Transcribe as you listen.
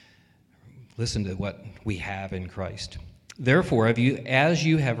Listen to what we have in Christ. Therefore, as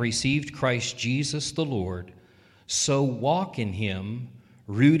you have received Christ Jesus the Lord, so walk in him,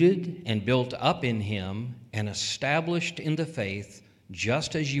 rooted and built up in him, and established in the faith,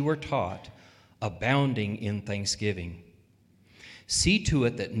 just as you were taught, abounding in thanksgiving. See to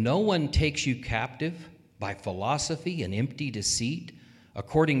it that no one takes you captive by philosophy and empty deceit,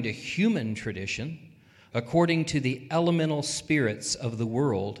 according to human tradition, according to the elemental spirits of the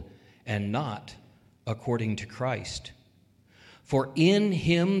world, and not according to Christ. For in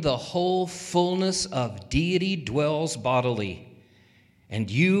him the whole fullness of deity dwells bodily, and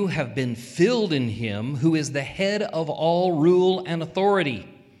you have been filled in him who is the head of all rule and authority.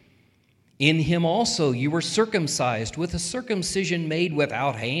 In him also you were circumcised with a circumcision made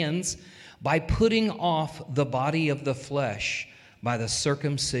without hands, by putting off the body of the flesh by the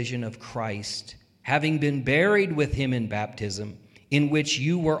circumcision of Christ, having been buried with him in baptism, in which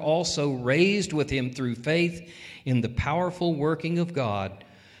you were also raised with him through faith in the powerful working of God,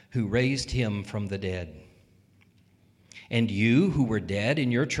 who raised him from the dead. And you, who were dead in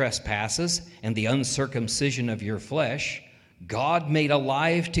your trespasses and the uncircumcision of your flesh, God made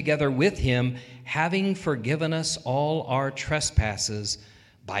alive together with him, having forgiven us all our trespasses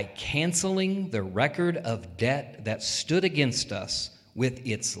by canceling the record of debt that stood against us with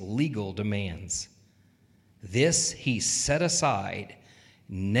its legal demands. This he set aside,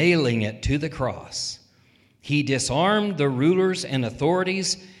 nailing it to the cross. He disarmed the rulers and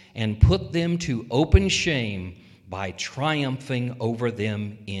authorities and put them to open shame by triumphing over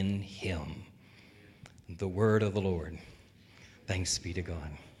them in him. The word of the Lord. Thanks be to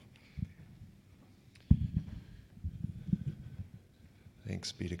God.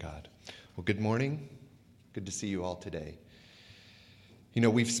 Thanks be to God. Well, good morning. Good to see you all today. You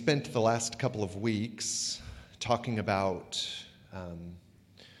know, we've spent the last couple of weeks talking about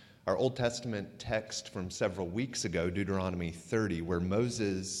our Old Testament text from several weeks ago, Deuteronomy 30, where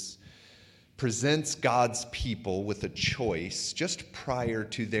Moses presents God's people with a choice just prior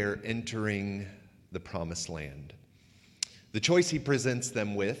to their entering the Promised Land. The choice he presents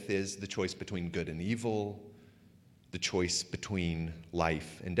them with is the choice between good and evil, the choice between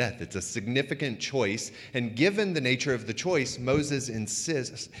life and death. It's a significant choice, and given the nature of the choice, Moses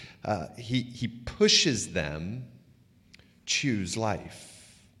insists, he pushes them, choose life.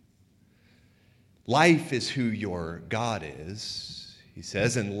 Life is who your God is, he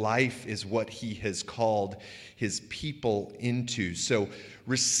says, and life is what he has called his people into. So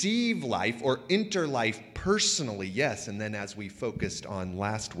receive life or enter life personally, yes, and then as we focused on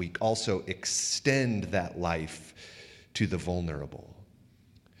last week, also extend that life to the vulnerable.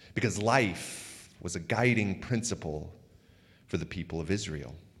 Because life was a guiding principle for the people of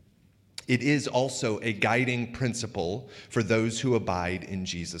Israel. It is also a guiding principle for those who abide in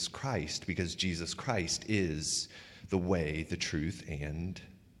Jesus Christ, because Jesus Christ is the way, the truth, and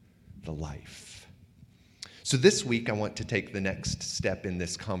the life. So this week, I want to take the next step in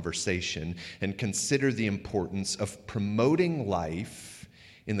this conversation and consider the importance of promoting life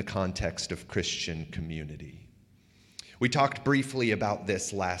in the context of Christian community. We talked briefly about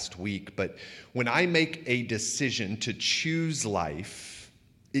this last week, but when I make a decision to choose life,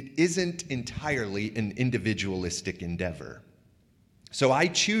 it isn't entirely an individualistic endeavor. So I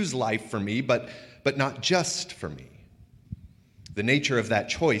choose life for me, but not just for me. The nature of that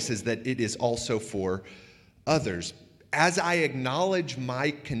choice is that it is also for others. As I acknowledge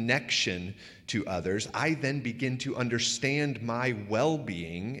my connection to others, I then begin to understand my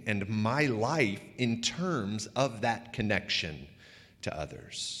well-being and my life in terms of that connection to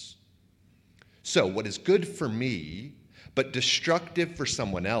others. So what is good for me, but destructive for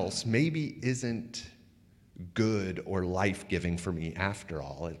someone else, maybe isn't good or life-giving for me after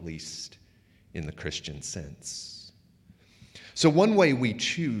all, at least in the Christian sense. So one way we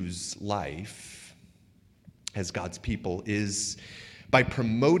choose life as God's people is by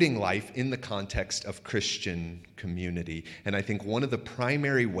promoting life in the context of Christian community. And I think one of the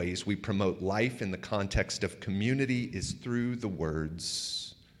primary ways we promote life in the context of community is through the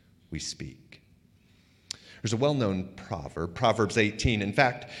words we speak. There's a well-known proverb, Proverbs 18. In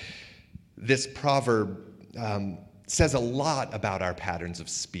fact, this proverb says a lot about our patterns of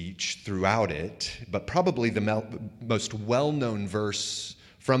speech throughout it, but probably the most well-known verse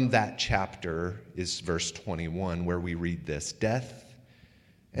from that chapter is verse 21, where we read this: death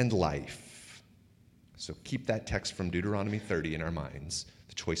and life. So keep that text from Deuteronomy 30 in our minds,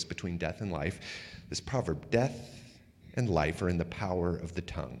 the choice between death and life. This proverb, death and life are in the power of the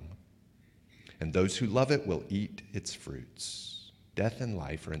tongue, and those who love it will eat its fruits. Death and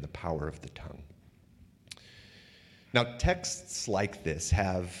life are in the power of the tongue. Now, texts like this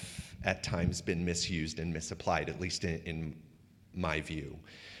have at times been misused and misapplied, at least in my view.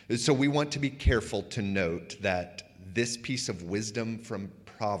 So we want to be careful to note that this piece of wisdom from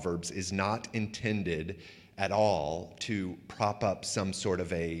Proverbs is not intended at all to prop up some sort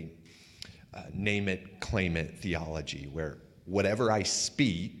of a name it, claim it theology, where whatever I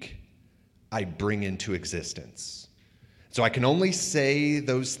speak, I bring into existence. So I can only say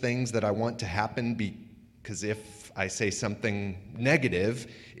those things that I want to happen because if I say something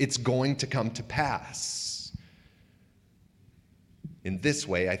negative, it's going to come to pass. In this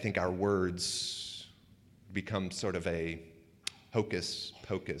way, I think our words become sort of a hocus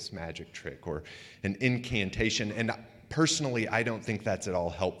pocus magic trick or an incantation. And personally, I don't think that's at all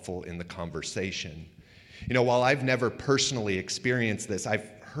helpful in the conversation. You know, while I've never personally experienced this, I've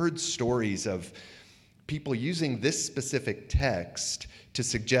heard stories of people using this specific text to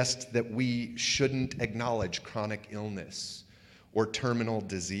suggest that we shouldn't acknowledge chronic illness or terminal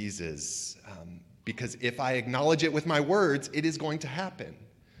diseases, because if I acknowledge it with my words, it is going to happen.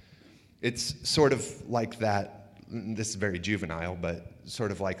 It's sort of like that, this is very juvenile, but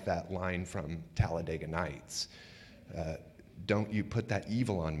sort of like that line from Talladega Nights. Don't you put that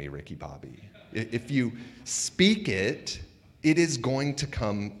evil on me, Ricky Bobby. If you speak it, it is going to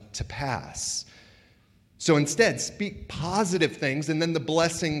come to pass. So instead, speak positive things, and then the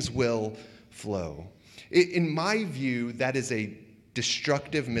blessings will flow. In my view, that is a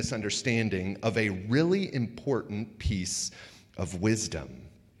destructive misunderstanding of a really important piece of wisdom.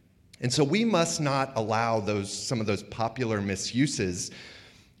 And so we must not allow some of those popular misuses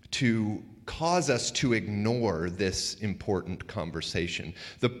to cause us to ignore this important conversation.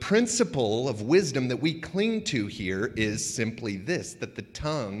 The principle of wisdom that we cling to here is simply this, that the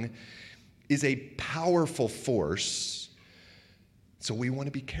tongue is a powerful force, so we want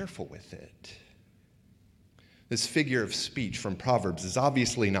to be careful with it. This figure of speech from Proverbs is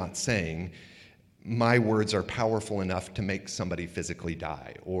obviously not saying, my words are powerful enough to make somebody physically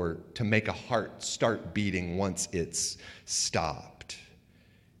die or to make a heart start beating once it's stopped.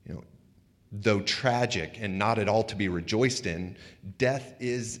 You know, though tragic and not at all to be rejoiced in, death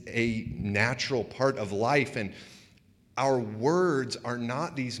is a natural part of life, and our words are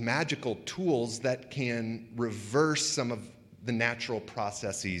not these magical tools that can reverse some of the natural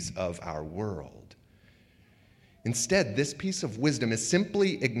processes of our world. Instead, this piece of wisdom is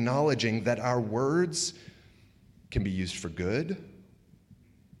simply acknowledging that our words can be used for good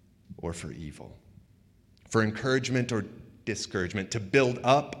or for evil, for encouragement or discouragement, to build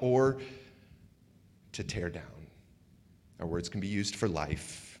up or to tear down. Our words can be used for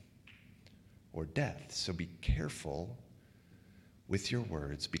life or death. So be careful with your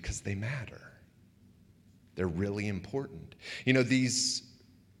words because they matter. They're really important. You know, these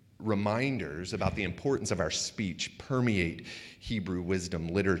reminders about the importance of our speech permeate Hebrew wisdom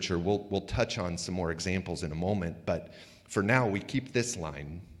literature. We'll touch on some more examples in a moment, but for now we keep this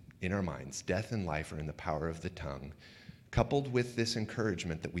line in our minds. Death and life are in the power of the tongue, coupled with this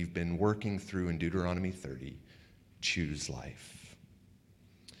encouragement that we've been working through in Deuteronomy 30, choose life.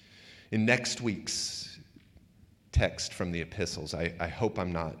 In next week's text from the epistles, I hope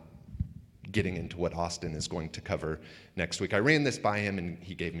I'm not getting into what Austin is going to cover next week. I ran this by him and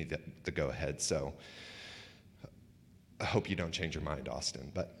he gave me the go-ahead, so I hope you don't change your mind,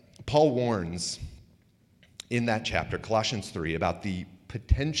 Austin. But Paul warns in that chapter, Colossians 3, about the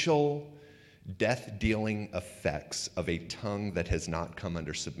potential death-dealing effects of a tongue that has not come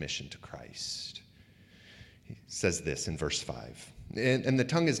under submission to Christ. He says this in verse 5. And the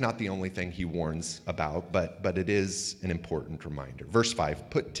tongue is not the only thing he warns about, but it is an important reminder. Verse 5,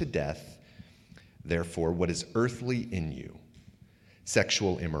 put to death, therefore, what is earthly in you: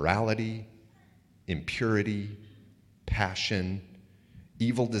 sexual immorality, impurity, passion,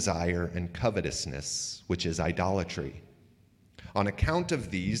 evil desire, and covetousness, which is idolatry. On account of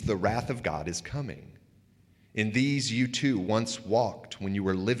these, the wrath of God is coming. In these you too once walked when you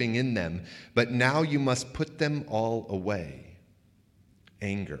were living in them, but now you must put them all away: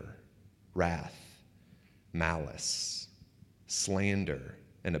 anger, wrath, malice, slander,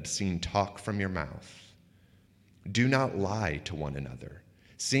 and obscene talk from your mouth. Do not lie to one another,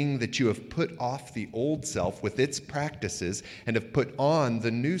 seeing that you have put off the old self with its practices and have put on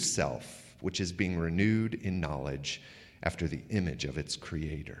the new self, which is being renewed in knowledge after the image of its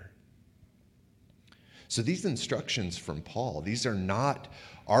creator. So these instructions from Paul, these are not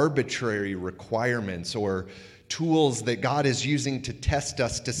arbitrary requirements or tools that God is using to test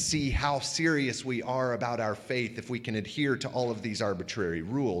us to see how serious we are about our faith if we can adhere to all of these arbitrary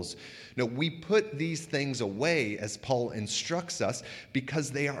rules. No, we put these things away, as Paul instructs us, because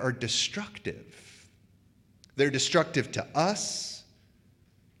they are destructive. They're destructive to us,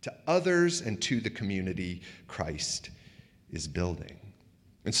 to others and to the community Christ is building.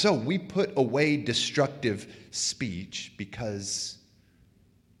 And so we put away destructive speech because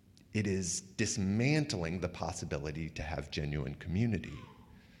it is dismantling the possibility to have genuine community.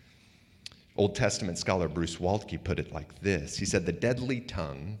 Old Testament scholar Bruce Waltke put it like this. He said, "The deadly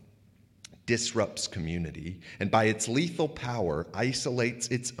tongue disrupts community, and by its lethal power isolates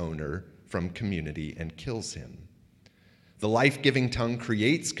its owner from community and kills him. The life-giving tongue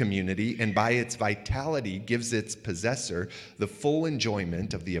creates community, and by its vitality gives its possessor the full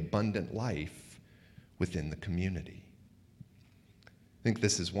enjoyment of the abundant life within the community." I think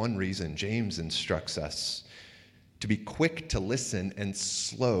this is one reason James instructs us to be quick to listen and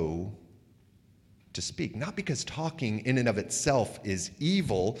slow to speak. Not because talking in and of itself is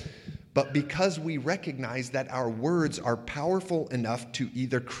evil, but because we recognize that our words are powerful enough to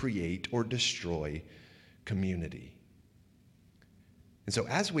either create or destroy community. And so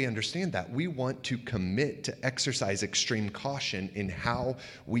as we understand that, we want to commit to exercise extreme caution in how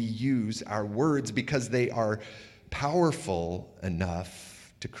we use our words because they are powerful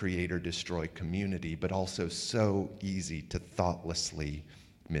enough to create or destroy community, but also so easy to thoughtlessly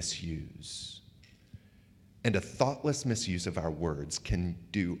misuse. And a thoughtless misuse of our words can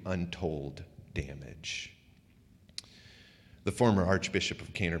do untold damage. The former Archbishop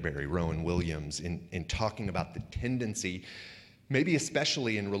of Canterbury, Rowan Williams, in talking about the tendency, maybe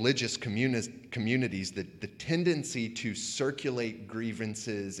especially in religious communities, the tendency to circulate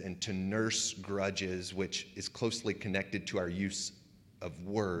grievances and to nurse grudges, which is closely connected to our use of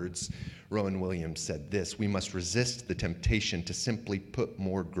words, Rowan Williams said this: "We must resist the temptation to simply put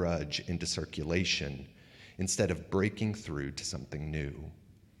more grudge into circulation instead of breaking through to something new."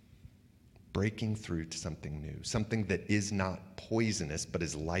 Breaking through to something new, something that is not poisonous but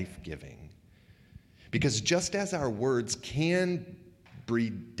is life-giving. Because just as our words can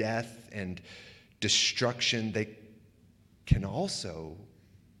breed death and destruction, they can also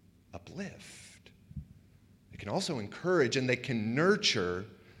uplift. They can also encourage, and they can nurture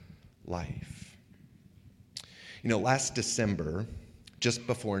life. You know, last December, just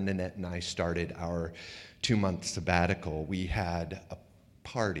before Nanette and I started our 2-month sabbatical, we had a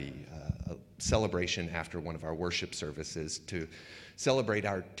party, a celebration after one of our worship services to celebrate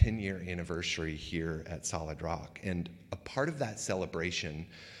our 10-year anniversary here at Solid Rock. And a part of that celebration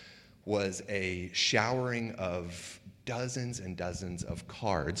was a showering of dozens and dozens of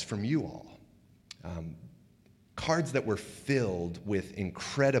cards from you all. Cards that were filled with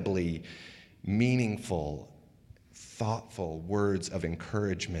incredibly meaningful, thoughtful words of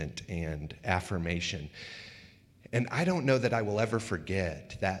encouragement and affirmation. And I don't know that I will ever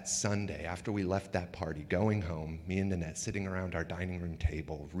forget that Sunday after we left that party, going home, me and Nanette sitting around our dining room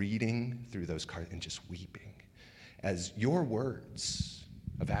table, reading through those cards and just weeping as your words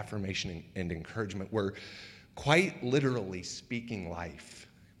of affirmation and encouragement were quite literally speaking life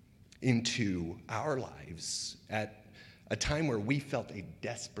into our lives at a time where we felt a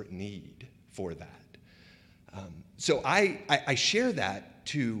desperate need for that. So I share that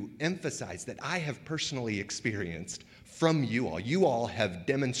to emphasize that I have personally experienced from you all. You all have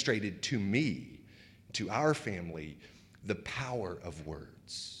demonstrated to me, to our family, the power of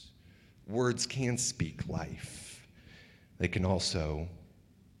words. Words can speak life. They can also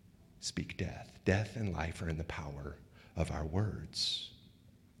speak death. Death and life are in the power of our words.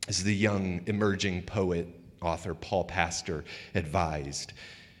 As the young emerging poet, author Paul Pastor advised,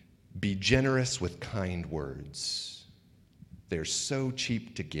 be generous with kind words. They're so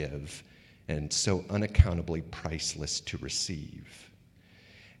cheap to give and so unaccountably priceless to receive.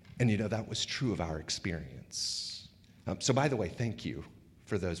 And you know, that was true of our experience. So by the way, thank you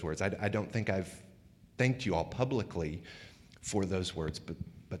for those words. I don't think I've thanked you all publicly for those words,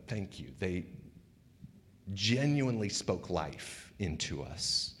 but thank you. They genuinely spoke life into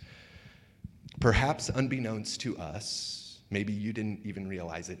us. Perhaps unbeknownst to us, maybe you didn't even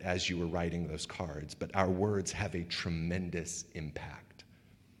realize it as you were writing those cards, but our words have a tremendous impact.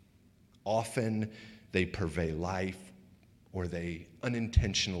 Often they purvey life or they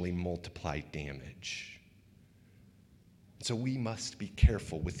unintentionally multiply damage. So we must be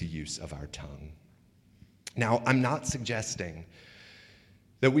careful with the use of our tongue. Now, I'm not suggesting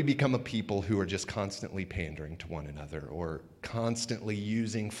that we become a people who are just constantly pandering to one another or constantly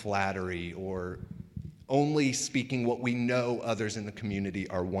using flattery or only speaking what we know others in the community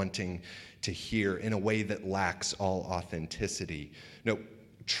are wanting to hear in a way that lacks all authenticity. No,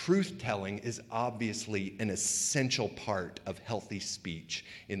 truth-telling is obviously an essential part of healthy speech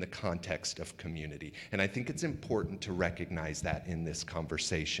in the context of community. And I think it's important to recognize that in this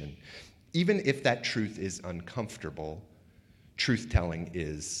conversation. Even if that truth is uncomfortable, truth-telling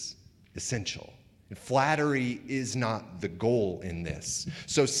is essential. Flattery is not the goal in this.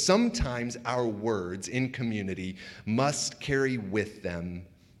 So sometimes our words in community must carry with them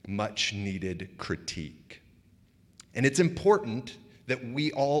much-needed critique. And it's important that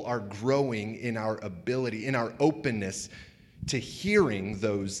we all are growing in our ability, in our openness to hearing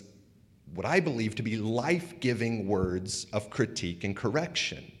those, what I believe to be life-giving words of critique and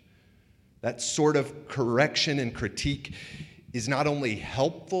correction. That sort of correction and critique is not only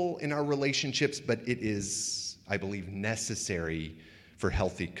helpful in our relationships, but it is, I believe, necessary for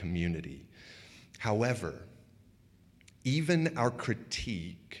healthy community. However, even our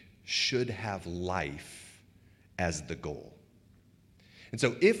critique should have life as the goal. And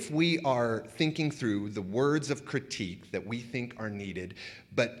so if we are thinking through the words of critique that we think are needed,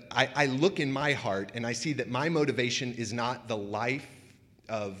 but I look in my heart and I see that my motivation is not the life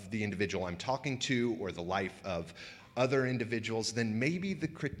of the individual I'm talking to or the life of other individuals, then maybe the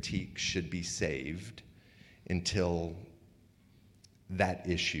critique should be saved until that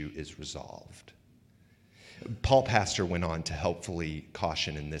issue is resolved. Paul Pastor went on to helpfully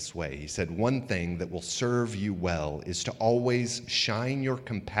caution in this way. He said, "One thing that will serve you well is to always shine your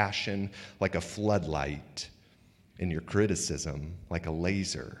compassion like a floodlight and your criticism like a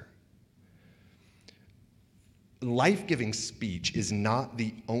laser." Life-giving speech is not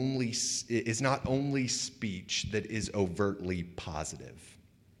only speech that is overtly positive.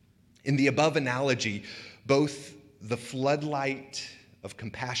 In the above analogy, both the floodlight of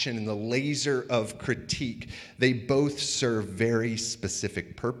compassion and the laser of critique, they both serve very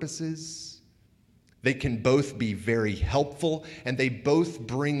specific purposes. They can both be very helpful, and they both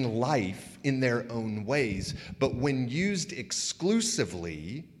bring life in their own ways. But when used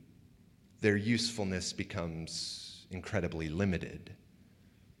exclusively, their usefulness becomes incredibly limited.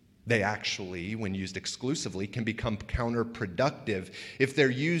 They actually, when used exclusively, can become counterproductive if they're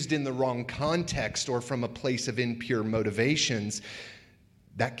used in the wrong context or from a place of impure motivations.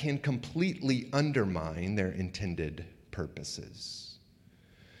 That can completely undermine their intended purposes.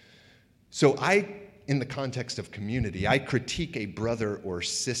 So in the context of community, I critique a brother or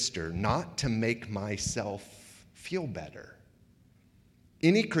sister not to make myself feel better.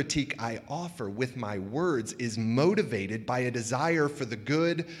 Any critique I offer with my words is motivated by a desire for the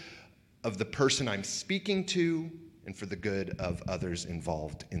good of the person I'm speaking to and for the good of others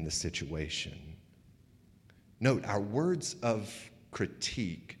involved in the situation. Note, our words of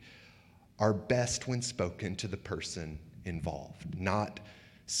critique are best when spoken to the person involved, not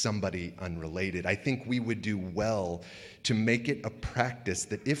somebody unrelated. I think we would do well to make it a practice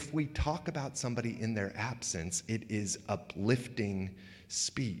that if we talk about somebody in their absence, it is uplifting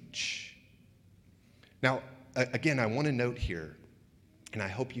speech. Now, again, I want to note here, and I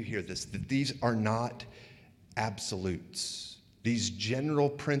hope you hear this, that these are not absolutes. These general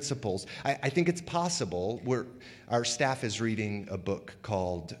principles, I think it's possible. Our staff is reading a book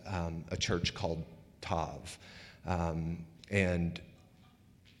called, a church called Tav. And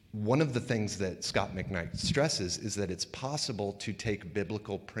one of the things that Scott McKnight stresses is that it's possible to take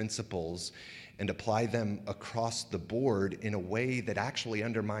biblical principles and apply them across the board in a way that actually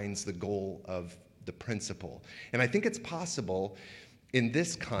undermines the goal of the principle. And I think it's possible in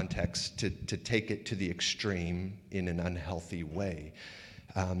this context to take it to the extreme in an unhealthy way.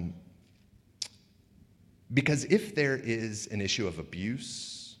 Because if there is an issue of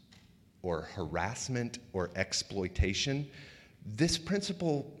abuse or harassment or exploitation, this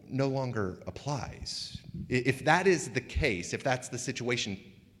principle no longer applies. If that is the case, if that's the situation,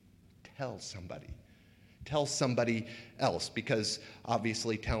 tell somebody else, because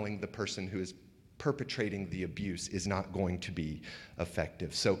obviously telling the person who is perpetrating the abuse is not going to be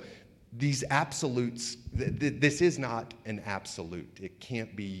effective. So these absolutes, this is not an absolute. It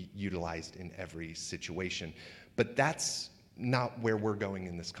can't be utilized in every situation. But that's not where we're going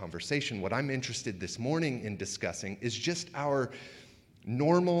in this conversation. What I'm interested this morning in discussing is just our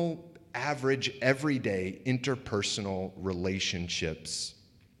normal, average, everyday interpersonal relationships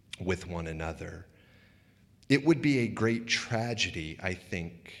with one another. It would be a great tragedy, I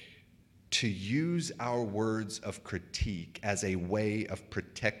think, to use our words of critique as a way of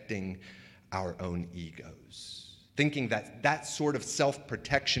protecting our own egos, thinking that that sort of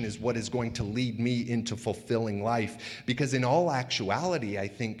self-protection is what is going to lead me into fulfilling life, because in all actuality, I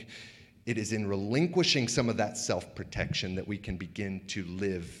think it is in relinquishing some of that self-protection that we can begin to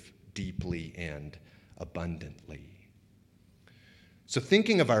live deeply and abundantly. So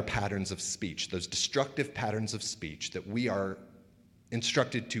thinking of our patterns of speech, those destructive patterns of speech that we are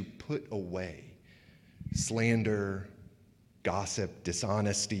instructed to put away, slander, gossip,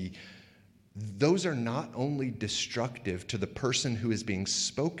 dishonesty, those are not only destructive to the person who is being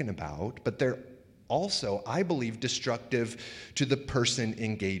spoken about, but they're also, I believe, destructive to the person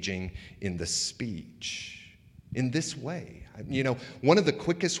engaging in the speech. In this way, one of the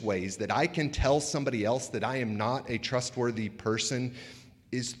quickest ways that I can tell somebody else that I am not a trustworthy person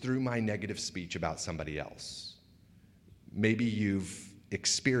is through my negative speech about somebody else. Maybe you've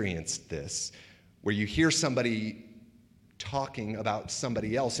experienced this, where you hear somebody talking about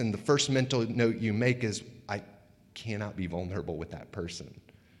somebody else, and the first mental note you make is, I cannot be vulnerable with that person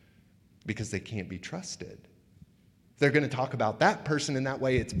because they can't be trusted. If they're going to talk about that person in that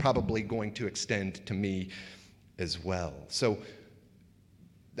way, it's probably going to extend to me as well. So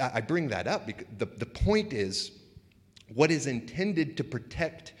I bring that up because the point is, what is intended to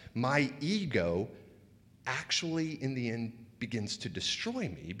protect my ego actually in the end begins to destroy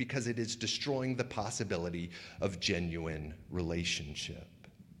me, because it is destroying the possibility of genuine relationship.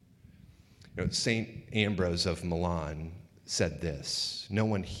 St. Ambrose of Milan said this: "No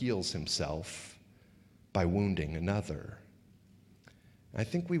one heals himself by wounding another." I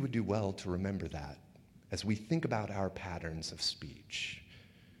think we would do well to remember that as we think about our patterns of speech.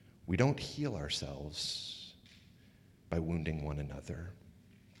 We don't heal ourselves by wounding one another.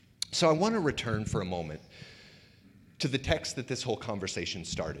 So I want to return for a moment to the text that this whole conversation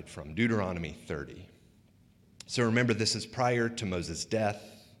started from, Deuteronomy 30. So remember, this is prior to Moses' death,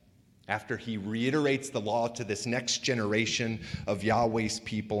 after he reiterates the law to this next generation of Yahweh's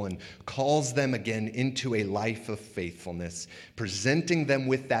people and calls them again into a life of faithfulness, presenting them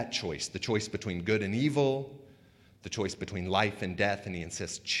with that choice, the choice between good and evil, the choice between life and death, and he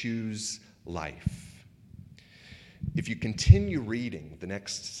insists, choose life. If you continue reading the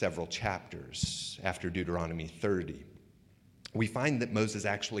next several chapters after Deuteronomy 30, we find that Moses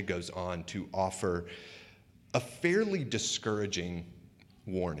actually goes on to offer a fairly discouraging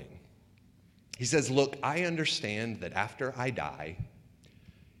warning. He says, look, I understand that after I die,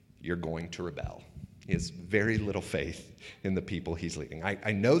 you're going to rebel. He has very little faith in the people he's leading.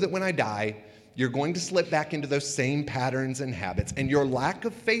 I know that when I die, you're going to slip back into those same patterns and habits, and your lack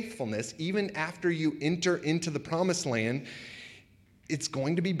of faithfulness, even after you enter into the promised land, it's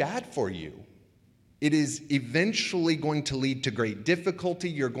going to be bad for you. It is eventually going to lead to great difficulty.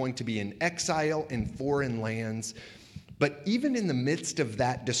 You're going to be in exile in foreign lands. But even in the midst of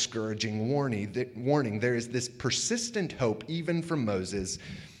that discouraging warning, there is this persistent hope, even from Moses,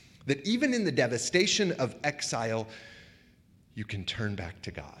 that even in the devastation of exile, you can turn back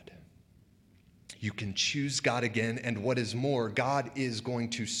to God. You can choose God again, and what is more, God is going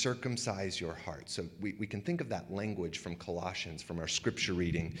to circumcise your heart. So we can think of that language from Colossians, from our scripture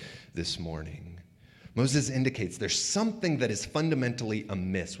reading this morning. Moses indicates there's something that is fundamentally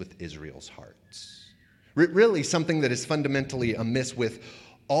amiss with Israel's hearts. Really something that is fundamentally amiss with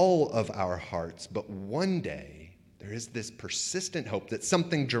all of our hearts. But one day, there is this persistent hope that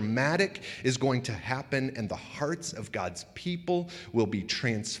something dramatic is going to happen and the hearts of God's people will be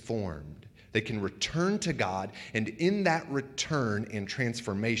transformed. They can return to God, and in that return and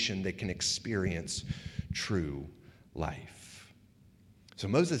transformation, they can experience true life. So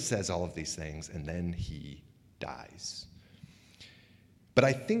Moses says all of these things, and then he dies. But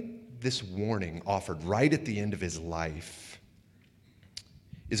I think this warning offered right at the end of his life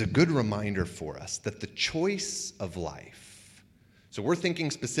is a good reminder for us that the choice of life, so we're thinking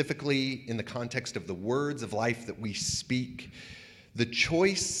specifically in the context of the words of life that we speak, the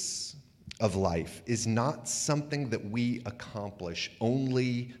choice of life is not something that we accomplish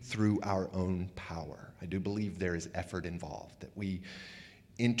only through our own power. I do believe there is effort involved, that we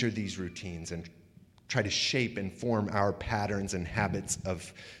enter these routines and try to shape and form our patterns and habits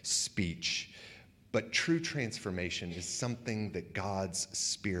of speech. But true transformation is something that God's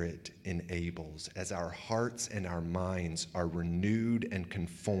Spirit enables as our hearts and our minds are renewed and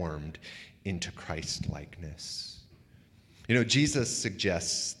conformed into Christ-likeness. Jesus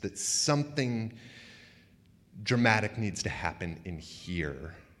suggests that something dramatic needs to happen in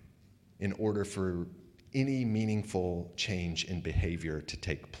here in order for any meaningful change in behavior to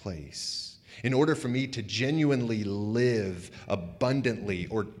take place. In order for me to genuinely live abundantly,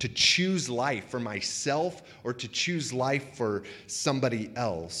 or to choose life for myself or to choose life for somebody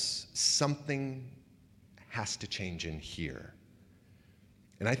else, something has to change in here.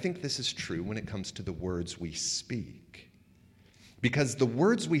 And I think this is true when it comes to the words we speak. Because the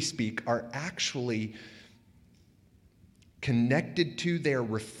words we speak are actually connected to, they're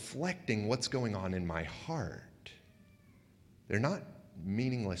reflecting what's going on in my heart. They're not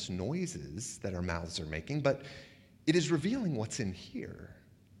meaningless noises that our mouths are making, but it is revealing what's in here.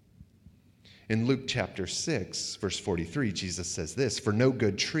 In Luke chapter 6, verse 43, Jesus says this, "For no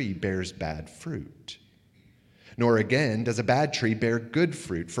good tree bears bad fruit, nor again does a bad tree bear good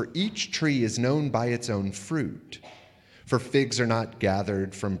fruit, for each tree is known by its own fruit. For figs are not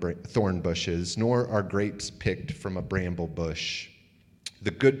gathered from thorn bushes, nor are grapes picked from a bramble bush.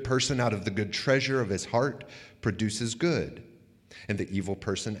 The good person out of the good treasure of his heart produces good, and the evil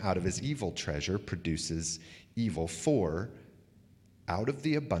person out of his evil treasure produces evil. For out of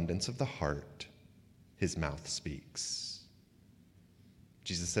the abundance of the heart, his mouth speaks."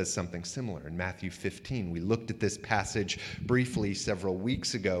 Jesus says something similar in Matthew 15. We looked at this passage briefly several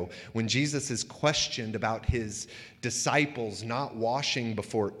weeks ago when Jesus is questioned about his disciples not washing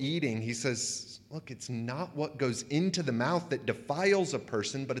before eating. He says, look, it's not what goes into the mouth that defiles a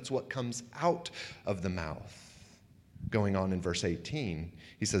person, but it's what comes out of the mouth. Going on in verse 18,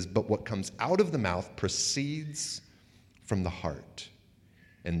 he says, "But what comes out of the mouth proceeds from the heart,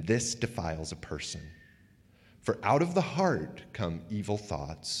 and this defiles a person. For out of the heart come evil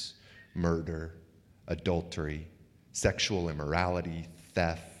thoughts, murder, adultery, sexual immorality,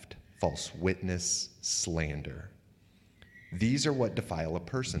 theft, false witness, slander. These are what defile a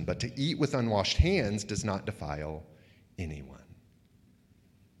person, but to eat with unwashed hands does not defile anyone."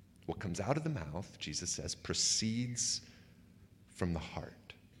 What comes out of the mouth, Jesus says, proceeds from the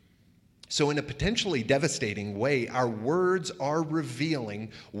heart. So in a potentially devastating way, our words are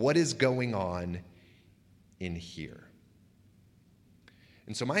revealing what is going on in here.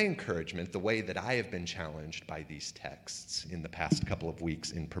 And so my encouragement, the way that I have been challenged by these texts in the past couple of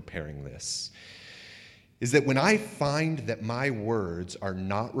weeks in preparing this, is that when I find that my words are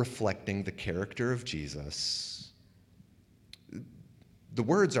not reflecting the character of Jesus, the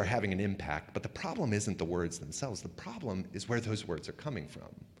words are having an impact, but the problem isn't the words themselves. The problem is where those words are coming from,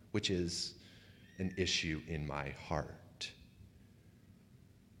 which is an issue in my heart.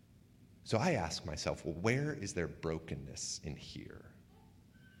 So I ask myself, well, where is there brokenness in here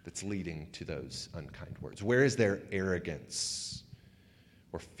that's leading to those unkind words? Where is there arrogance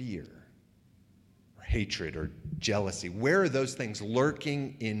or fear or hatred or jealousy? Where are those things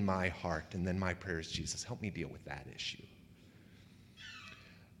lurking in my heart? And then my prayer is, Jesus, help me deal with that issue.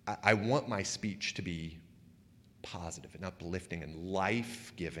 I want my speech to be positive and uplifting and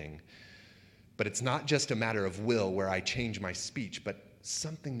life-giving, but it's not just a matter of will where I change my speech, but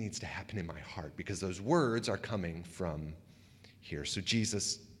something needs to happen in my heart because those words are coming from here. So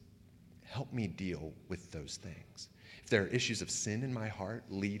Jesus, help me deal with those things. If there are issues of sin in my heart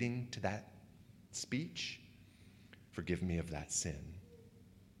leading to that speech, forgive me of that sin.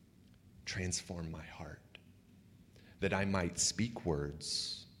 Transform my heart that I might speak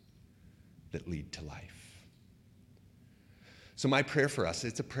words that lead to life. So my prayer for us,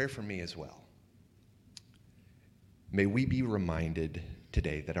 it's a prayer for me as well. May we be reminded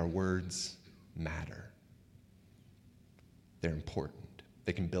today that our words matter. They're important.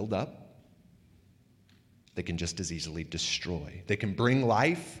 They can build up. They can just as easily destroy. They can bring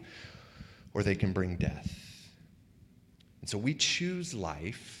life or they can bring death. And so we choose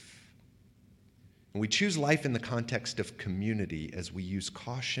life. And we choose life in the context of community as we use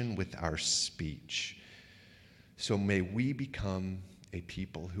caution with our speech. So may we become a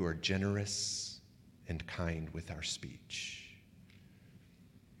people who are generous and kind with our speech.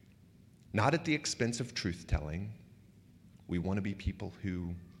 Not at the expense of truth-telling. We want to be people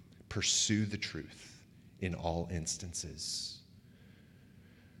who pursue the truth in all instances.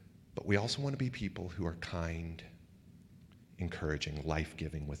 But we also want to be people who are kind, encouraging,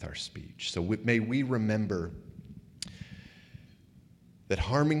 life-giving with our speech. So may we remember that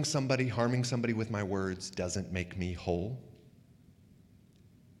harming somebody with my words doesn't make me whole,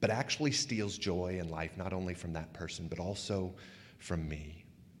 but actually steals joy and life, not only from that person, but also from me.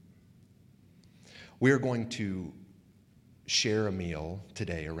 We are going to share a meal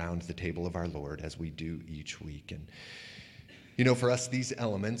today around the table of our Lord as we do each week. And, you know, for us, these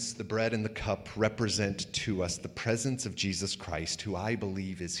elements, the bread and the cup, represent to us the presence of Jesus Christ, who I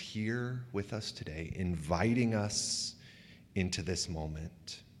believe is here with us today, inviting us into this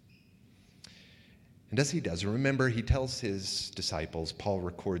moment. And as he does, remember, he tells his disciples, Paul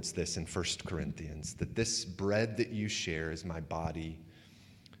records this in 1 Corinthians, that this bread that you share is my body,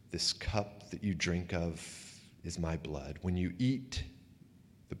 this cup that you drink of is my blood. When you eat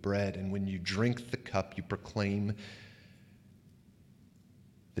the bread and when you drink the cup, you proclaim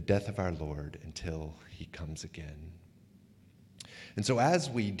the death of our Lord until he comes again. And so as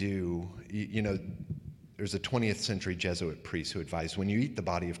we do, you know, there's a 20th century Jesuit priest who advised, when you eat the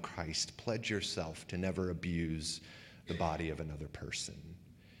body of Christ, pledge yourself to never abuse the body of another person.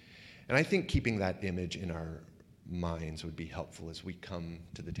 And I think keeping that image in our minds would be helpful as we come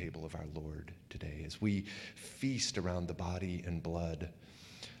to the table of our Lord today, as we feast around the body and blood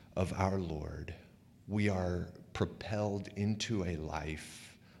of our Lord. We are propelled into a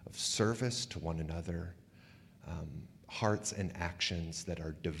life of service to one another, hearts and actions that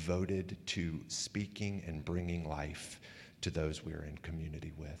are devoted to speaking and bringing life to those we're in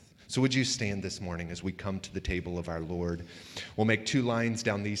community with. So would you stand this morning as we come to the table of our Lord? We'll make 2 lines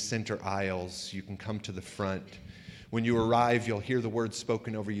down these center aisles. You can come to the front. When you arrive, you'll hear the words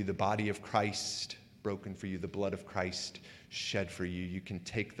spoken over you, the body of Christ broken for you, the blood of Christ shed for you. You can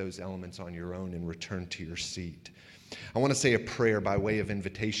take those elements on your own and return to your seat. I want to say a prayer by way of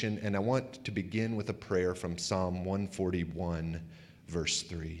invitation, and I want to begin with a prayer from Psalm 141, verse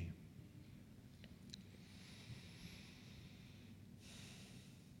 3.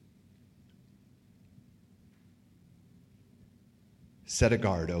 Set a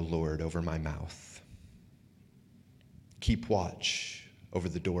guard, O Lord, over my mouth. Keep watch over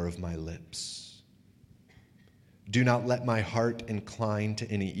the door of my lips. Do not let my heart incline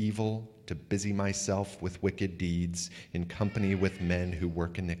to any evil, to busy myself with wicked deeds in company with men who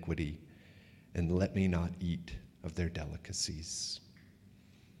work iniquity, and let me not eat of their delicacies.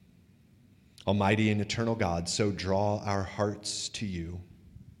 Almighty and eternal God, so draw our hearts to you,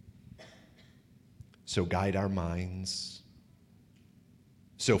 so guide our minds,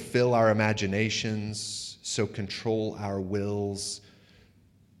 so fill our imaginations, so control our wills,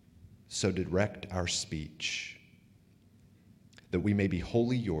 so direct our speech, that we may be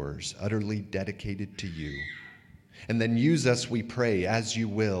wholly yours, utterly dedicated to you. And then use us, we pray, as you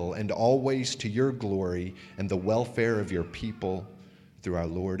will, and always to your glory and the welfare of your people, through our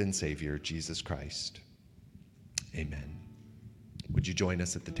Lord and Savior, Jesus Christ. Amen. Would you join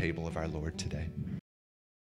us at the table of our Lord today?